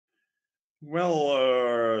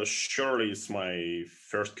Well, surely it's my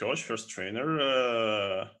first coach, first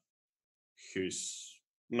trainer, who's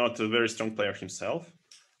not a very strong player himself,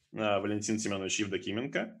 Valentin Semyonovich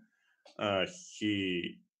Evdokimenko. Uh,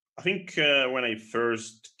 he, I think, when I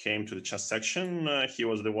first came to the chess section, he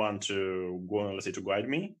was the one to go, let's say, to guide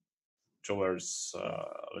me towards,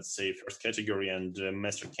 let's say, first category and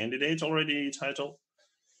master candidate already title.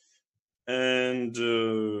 And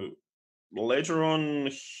later on,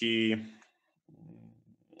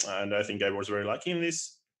 and I think I was very lucky in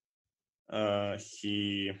this.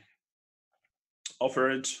 He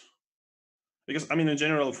offered, because I mean, in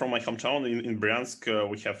general, from my hometown in Bryansk,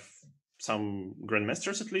 we have some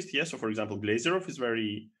grandmasters at least. Yes, so for example, Glazerov is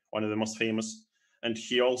very one of the most famous, and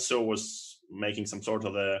he also was making some sort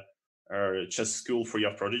of a chess school for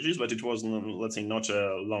young prodigies, but it was, let's say, not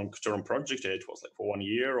a long-term project. It was like for 1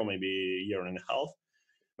 year or maybe a year and a half.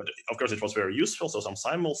 But of course, it was very useful. So some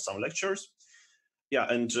simuls, some lectures. Yeah,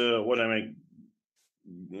 and whom am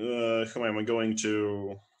I going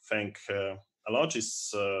to thank a lot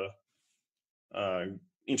is uh,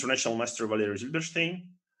 international master Valery Zilberstein,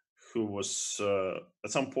 who was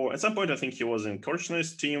at some point I think he was in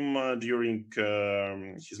Korchnay's team during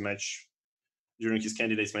his match, during his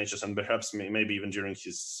candidates matches, and perhaps maybe even during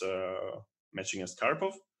his match against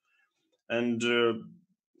Karpov. And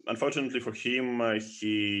unfortunately for him,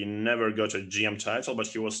 he never got a GM title, but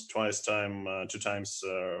he was two times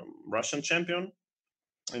Russian champion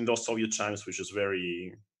in those Soviet times, which is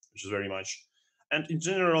very much. And in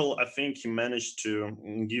general, I think he managed to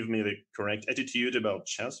give me the correct attitude about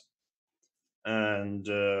chess, and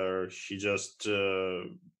he just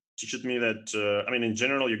teaches me that I mean, in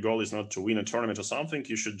general, your goal is not to win a tournament or something.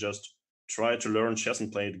 You should just try to learn chess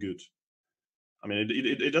and play it good. I mean,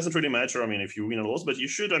 it doesn't really matter. I mean, if you win or lose, but you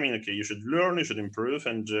should. I mean, okay, you should learn, you should improve,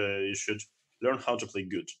 and you should learn how to play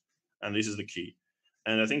good. And this is the key.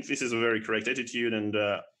 And I think this is a very correct attitude. And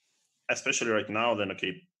especially right now, then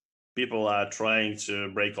okay, people are trying to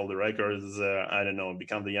break all the records. I don't know,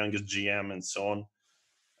 become the youngest GM and so on.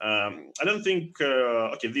 I don't think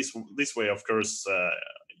okay, this way, of course,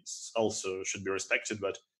 also should be respected,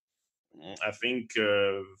 but I think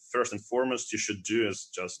first and foremost you should do is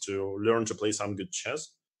just to learn to play some good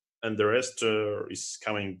chess, and the rest is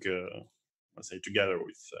coming, let's say, together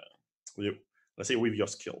with you, let's say, with your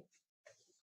skill.